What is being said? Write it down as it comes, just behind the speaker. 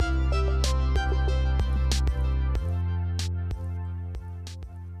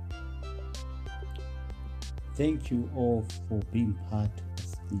Thank you all for being part of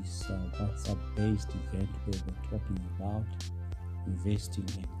this WhatsApp-based event where we're talking about investing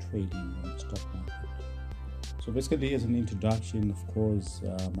and trading on the stock market. So basically, as an introduction, of course,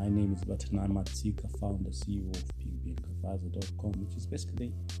 my name is Batanai Matsika, founder, CEO of PigBankAdvisor.com, which is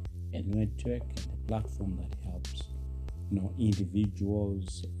basically a network and a platform that helps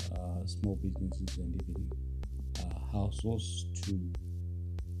individuals, small businesses, and even households to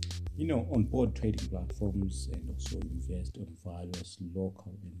onboard trading platforms and also invest on various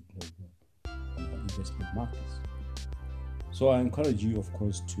local and global investment markets. So I encourage you, of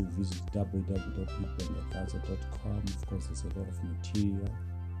course, to visit www.pigbankadvisor.com. Of course, there's a lot of material,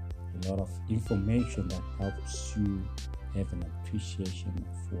 a lot of information that helps you have an appreciation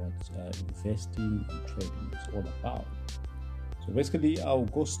of what investing and trading is all about. So basically, I'll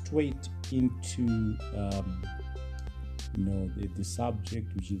go straight into the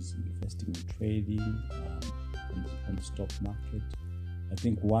subject, which is investing and trading on the stock market. I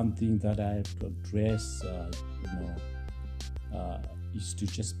think one thing that I have to address, is to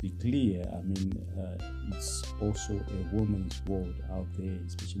just be clear. I mean, it's also a woman's world out there,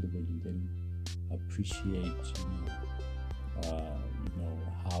 especially when you then appreciate,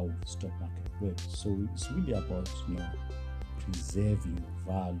 how the stock market works. So it's really about, preserving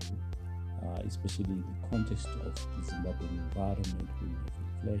value. Especially in the context of the Zimbabwean environment where you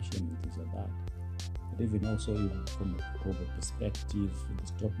have inflation and things like that. But even from a global perspective, the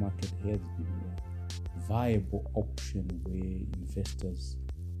stock market has been a viable option where investors,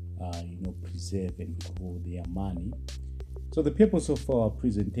 preserve and grow their money. So the purpose of our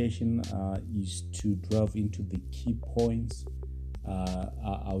presentation is to delve into the key points.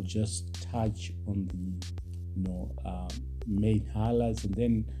 I'll just touch on the main highlights and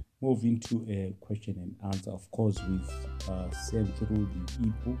then move into a question and answer. Of course, we've sent through the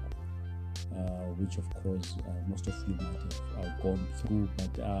ebook, which of course most of you might have gone through,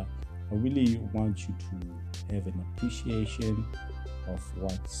 but I really want you to have an appreciation of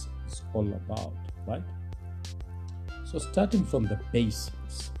what it's all about, right? So starting from the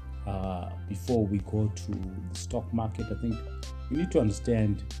basics, before we go to the stock market, I think we need to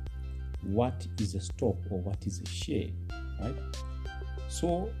understand what is a stock or what is a share, right?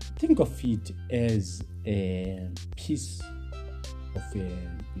 So think of it as a piece of a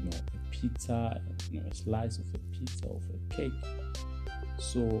pizza, a slice of a pizza, of a cake.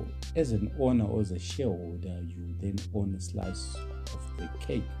 So as an owner or as a shareholder, you then own a slice of the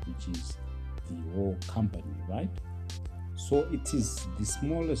cake, which is the whole company, right? So it is the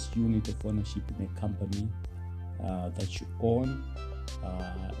smallest unit of ownership in a company that you own,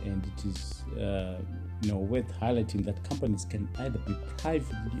 and it is worth highlighting that companies can either be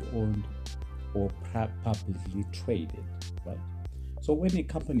privately owned or publicly traded, right? So when a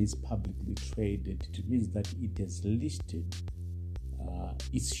company is publicly traded, it means that it has listed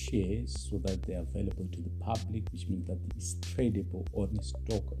its shares so that they are available to the public, which means that it's tradable on a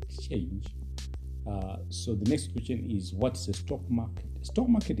stock exchange. So the next question is, what is a stock market? A stock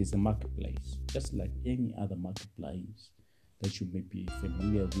market is a marketplace, just like any other marketplace that you may be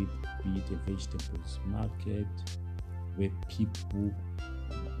familiar with, be it a vegetables market, where people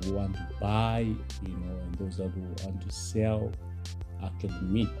who want to buy, and those that who want to sell actually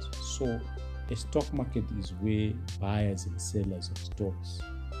meet. So a stock market is where buyers and sellers of stocks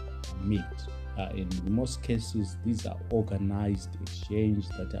meet. In most cases, these are organized exchanges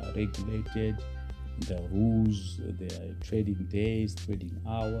that are regulated. The rules, the trading days, trading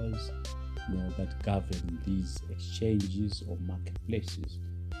hours, that govern these exchanges or marketplaces.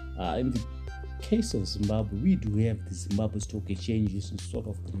 In the case of Zimbabwe, we do have the Zimbabwe Stock Exchange. This is sort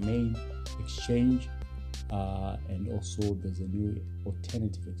of the main exchange, and also there's a new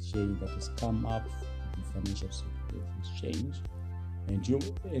alternative exchange that has come up, the Financial Exchange. And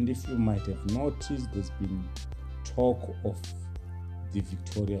if you might have noticed, there's been talk of the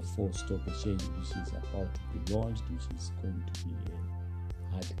Victoria Falls Stock Exchange, which is about to be launched, which is going to be a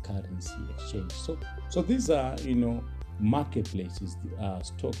hard currency exchange. So these are marketplaces,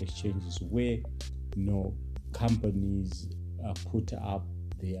 stock exchanges where companies put up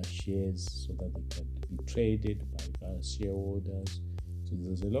their shares so that they can be traded by various shareholders. So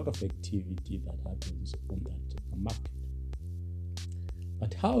there's a lot of activity that happens on that market.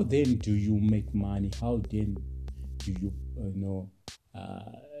 But how then do you make money? How then do you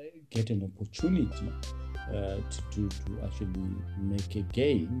get an opportunity to actually make a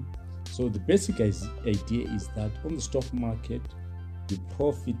gain? So the basic idea is that on the stock market, you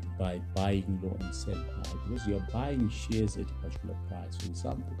profit by buying low and selling high, because you are buying shares at a particular price. For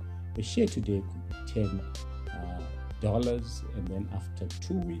example, a share today could be and then after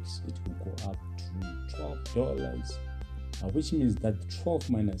 2 weeks it will go up to $12, which means that 12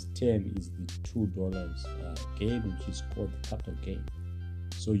 minus 10 is the $2 gain, which is called the capital gain.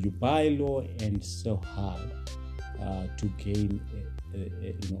 So you buy low and sell high to gain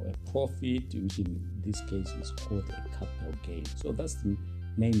a profit, which in this case is called a capital gain. So that's the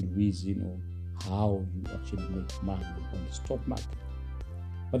main reason of how you actually make money on the stock market.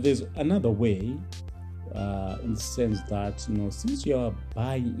 But there's another way, in the sense that since you are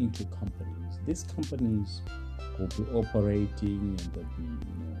buying into companies, these companies will be operating and they'll be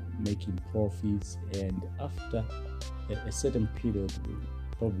making profits, and after a certain period,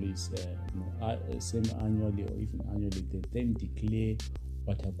 probably semi-annually or even annually, they then declare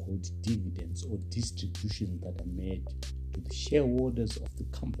what are called dividends or distributions that are made to the shareholders of the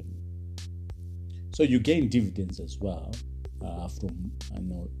company. So you gain dividends as well from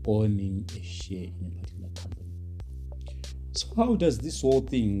owning a share in a particular company. So how does this whole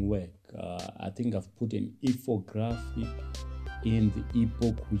thing work? I think I've put an infographic in the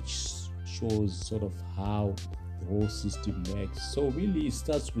ebook which shows sort of how the whole system works. So really it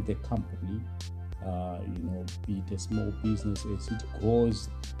starts with a company, be it a small business. As it grows,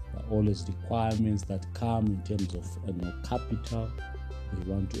 there are always requirements that come in terms of capital. They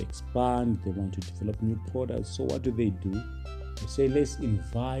want to expand, they want to develop new products. So what do? They say, let's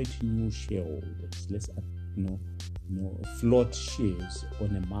invite new shareholders. Let's float shares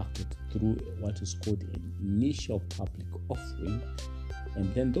on a market through what is called an initial public offering,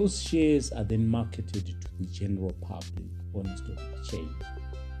 and then those shares are then marketed to the general public on the stock exchange.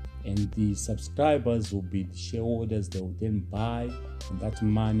 And the subscribers will be the shareholders. They will then buy, and that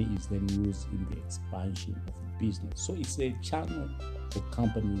money is then used in the expansion of the business. So it's a channel for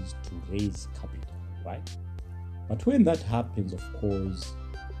companies to raise capital, right? But when that happens, of course,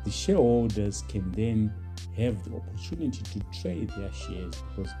 the shareholders can then have the opportunity to trade their shares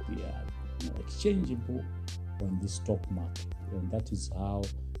because they are exchangeable on the stock market, and that is how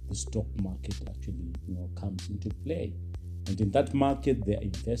the stock market actually comes into play. And in that market, there are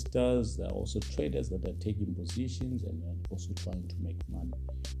investors, there are also traders that are taking positions and are also trying to make money.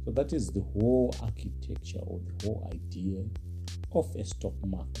 So that is the whole architecture or the whole idea of a stock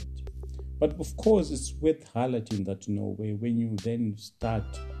market. But of course, it's worth highlighting that when you then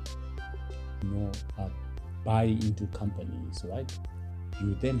start buying into companies, right?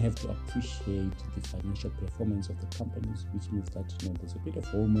 You then have to appreciate the financial performance of the companies, which means that there's a bit of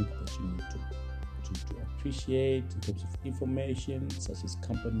homework that you need to appreciate in terms of information, such as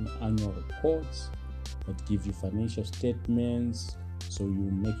company annual reports that give you financial statements. So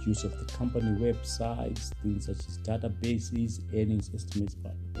you make use of the company websites, things such as databases, earnings estimates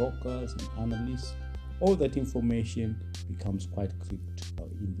by brokers and analysts. All that information becomes quite critical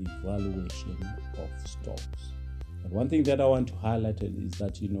in the evaluation of stocks. But one thing that I want to highlight is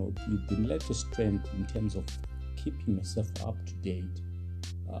that the latest trend in terms of keeping yourself up to date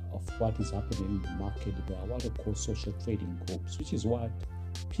of what is happening in the market, there are what I call social trading groups, which is what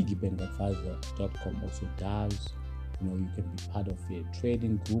piggybankadvisor.com also does. You can be part of a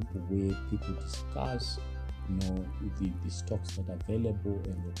trading group where people discuss the stocks that are available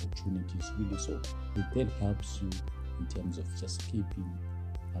and the opportunities really. So it then helps you in terms of just keeping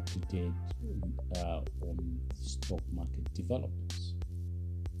up to date on the stock market developments.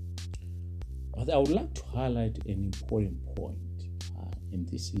 But I would like to highlight an important point, and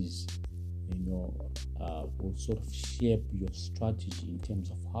this is will sort of shape your strategy in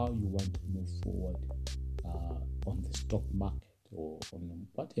terms of how you want to move forward on the stock market or on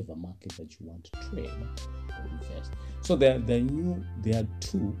whatever market that you want to trade or invest. So there are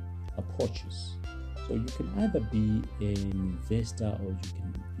two approaches. So you can either be an investor or you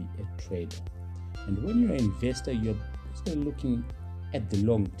can be a trader. And when you're an investor, you're still looking at the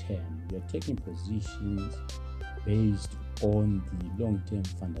long term. You're taking positions based on the long-term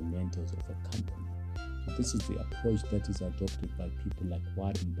fundamentals of a company. So this is the approach that is adopted by people like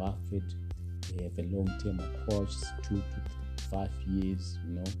Warren Buffett. They have a long-term approach, 2 to 5 years,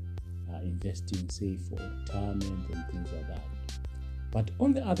 investing, say, for retirement and things like that. But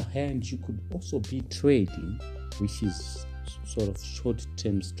on the other hand, you could also be trading, which is sort of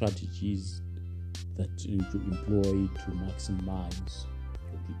short-term strategies that you employ to maximize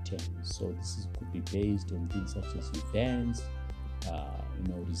your returns. So this could be based on things such as events,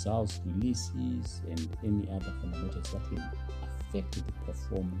 results, releases, and any other fundamentals that will affect the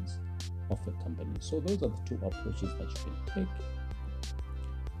performance of a company. So those are the two approaches that you can take.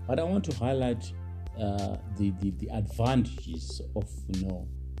 But I want to highlight the advantages of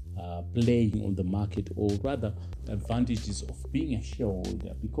playing on the market, or rather the advantages of being a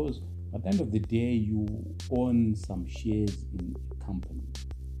shareholder, because at the end of the day you own some shares in a company.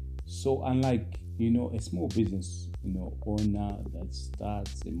 So unlike a small business owner that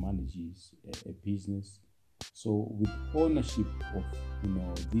starts and manages a business, so with ownership of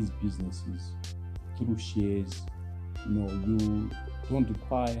these businesses through shares, you don't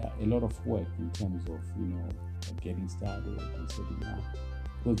require a lot of work in terms of getting started and setting up,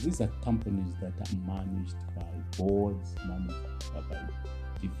 because these are companies that are managed by boards, managed by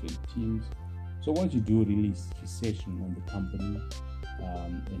different teams. So once you do release research on the company,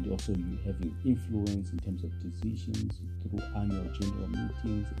 and also you having influence in terms of decisions through annual general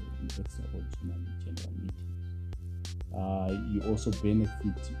meetings and extraordinary general meetings. You also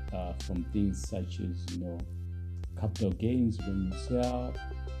benefit from things such as capital gains when you sell.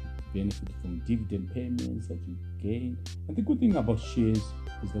 You benefit from dividend payments that you gain. And the good thing about shares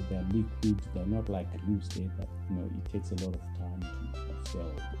is that they are liquid. They're not like real estate that it takes a lot of time to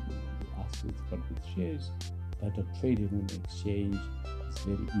sell the assets. But with shares that are traded on the exchange, it's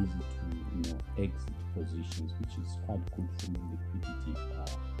very easy to exit positions, which is quite good from a liquidity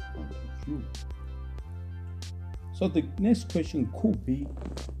point of view. So the next question could be,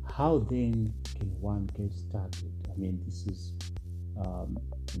 how then can one get started? I mean, this is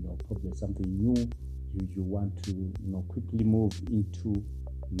probably something new. You want to quickly move into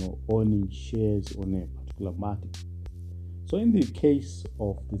owning shares on a particular market. So in the case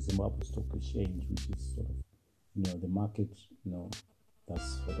of the Zimbabwe Stock Exchange, which is sort of the market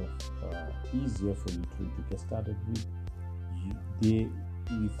that's sort of easier for you to get started with, the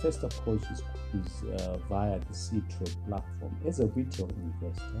first approach is via the C-Trade platform. As a retail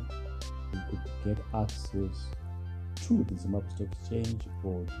investor, you could get access to the Zimbabwe Stock Exchange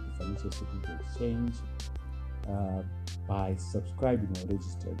or to the Financial Security Exchange by subscribing or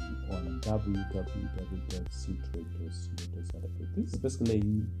registering on www.ctrade.co.za. This is basically a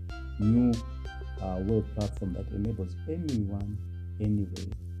new web platform that enables anyone, anywhere, to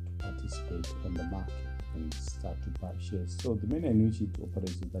participate on the market and start to buy shares. So the main in which it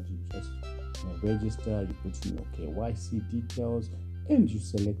operates is that you just register, you put in your KYC details, and you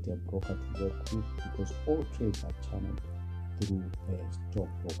select a broker to work with, because all trades are channeled through a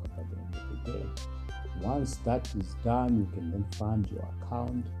stockbroker by the end of the day. Once that is done, you can then fund your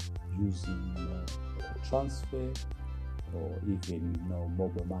account using a transfer or even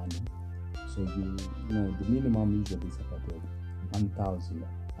mobile money. So the minimum usually is about 1,000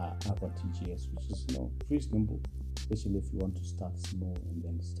 TGS, which is reasonable, especially if you want to start small and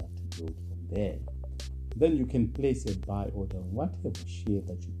then start to build from there. Then you can place a buy order on whatever share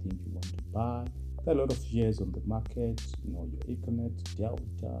that you think you want to buy. There are a lot of shares on the market, your Econet,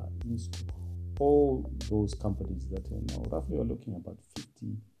 Delta, Insco, all those companies that roughly you're looking about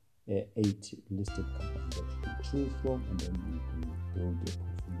 58 listed companies that you can choose from, and then you can build your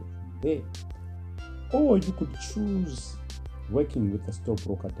portfolio from there. Or you could choose working with a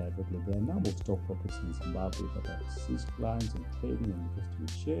stockbroker directly. There are a number of stockbrokers in Zimbabwe that assist clients in trading and investing in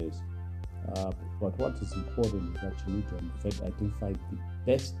shares. But what is important is that you need to identify the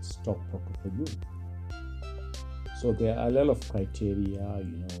best stockbroker for you. So there are a lot of criteria.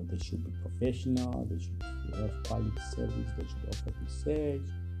 They should be professional, they should have quality service, they should offer research,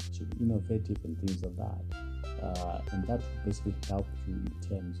 they should be innovative and things like that. And that will basically help you in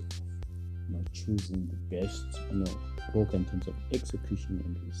terms of choosing the best broker in terms of execution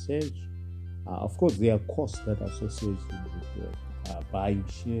and research. Of course, there are costs that are associated with buying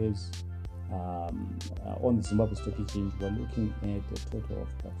shares. On the Zimbabwe Stock Exchange, we're looking at a total of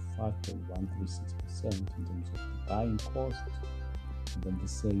about 5.136% in terms of the buying cost, and then the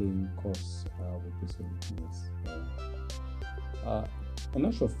selling costs will be in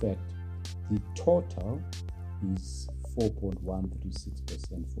actual fact, the total is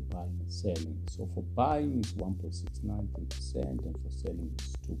 4.136% for buying and selling. So for buying is 1.693%, and for selling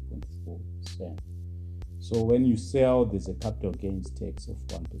is 2.4%. So when you sell, there's a capital gains tax of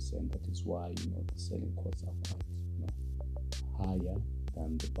 1%. That is why the selling costs are quite higher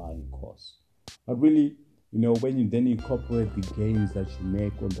than the buying costs. But really, when you then incorporate the gains that you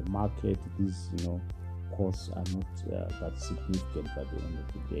make on the market, these costs are not that significant by the end of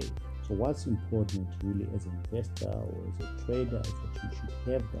the day. So what's important really as an investor or as a trader is that you should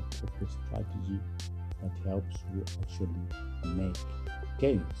have that corporate strategy that helps you actually make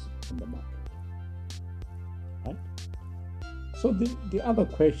gains on the market. Right? So the other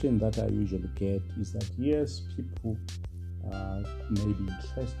question that I usually get is that yes, people may be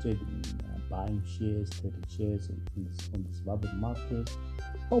interested in buying shares, trading shares on the Zimbabwe market.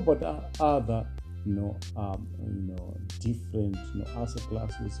 How about other different asset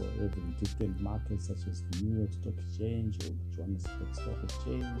classes, or even different markets such as the New York Stock Exchange or the Johannesburg Stock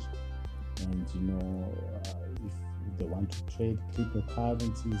Exchange. And if they want to trade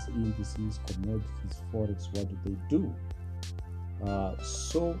cryptocurrencies, indices, commodities, forex, what do?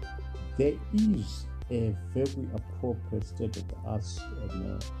 So there is a very appropriate state-of-the-art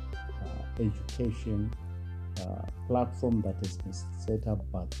education platform that has been set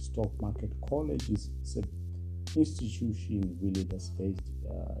up by the Stock Market College. It's an institution really that's based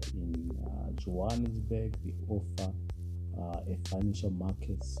in Johannesburg. They offer a financial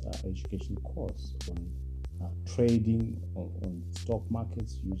markets education course on trading on stock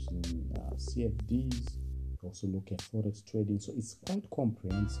markets using CFDs. Also look at forex trading. So it's quite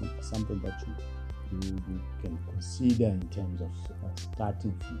comprehensive, something that you can consider in terms of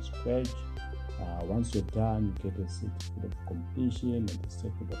starting from scratch. Once you're done, you get a certificate of completion and a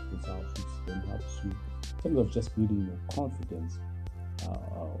certificate of results, which then helps you in terms of just building your confidence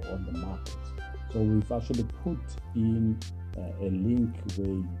on the market. So we've actually put in a link where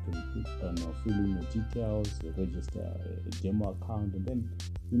you can fill in your details, register a demo account, and then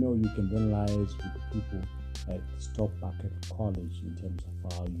you can then liaise with people at Stock Market College in terms of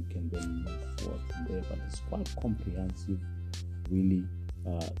how you can then move forward from there. But it's quite comprehensive, really,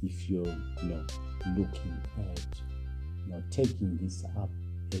 if you're looking at taking this up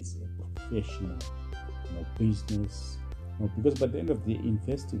as a professional business. Because by the end of the day,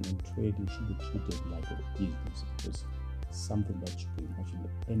 investing and trading should be treated like a business, because it's something that you can actually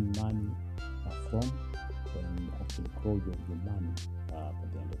earn money from and actually grow your money by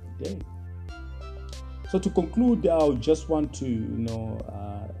the end of the day. So to conclude, I just want to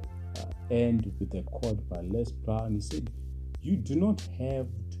end with a quote by Les Brown. He said, "You do not have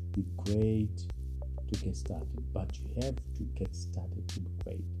to be great to get started, but you have to get started to be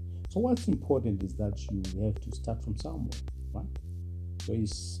great." So what's important is that you have to start from somewhere, right? So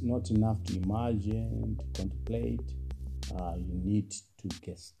it's not enough to imagine, to contemplate. You need to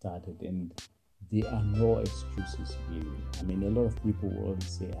get started, and there are no excuses, really. I mean, a lot of people will always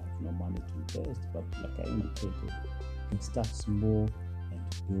say, "I have no money to invest," but like I indicated, you can start small and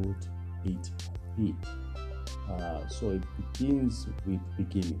build bit by bit. So it begins with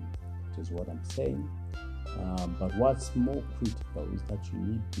beginning, which is what I'm saying. But what's more critical is that you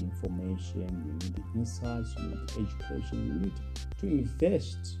need the information, you need the insights, you need the education, you need to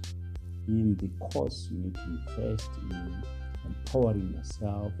invest in the course, you need to invest in empowering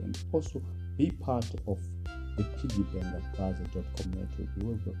yourself, and also be part of the piggybankadvisor.com network,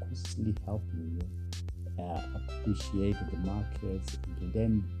 where we're constantly helping you appreciate the markets and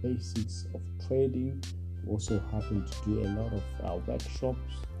learn basics of trading. We also happen to do a lot of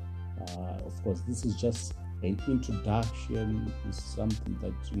workshops. Of course, this is just an introduction. It's something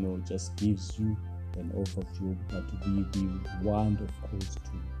that just gives you an overview, but we want, of course,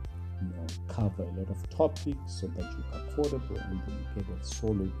 to cover a lot of topics so that you're comfortable and you get a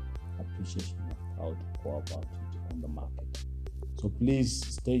solid appreciation of how to go about it on the market. So please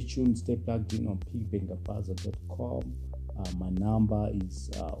stay tuned, stay plugged in on piggybankadvisor.com. My number is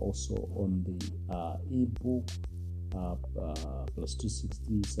also on the ebook,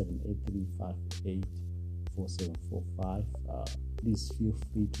 +260 783 584745. Please feel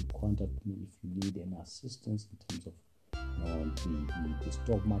free to contact me if you need any assistance in terms of the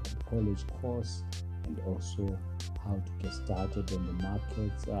Stock Market College course, and also how to get started on the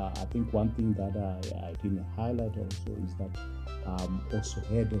markets. I think one thing that I didn't highlight also is that I'm also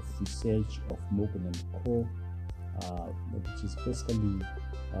head of research of Morgan & Co., which is basically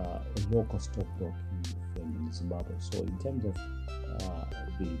a local stockbroking firm in Zimbabwe. So in terms of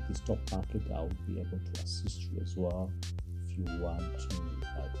the stock market, I will be able to assist you as well if you want to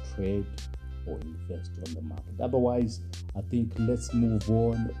trade or invest on the market. Otherwise, I think let's move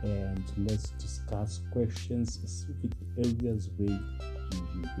on and let's discuss questions, specific areas where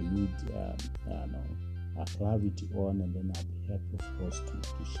you need clarity on, and then I'll be happy, of course, to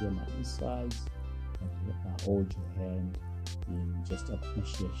share my insights and hold your hand in just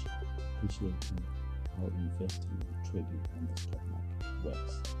appreciating how investing and trading on the stock market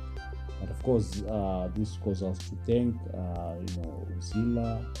works. But of course, this goes out to thank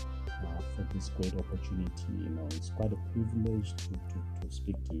Uzila for this great opportunity. It's quite a privilege to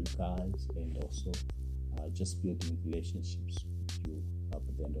speak to you guys, and also just building relationships with you at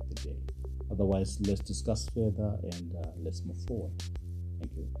the end of the day. Otherwise, let's discuss further and let's move forward.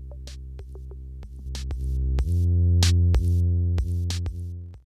 Thank you.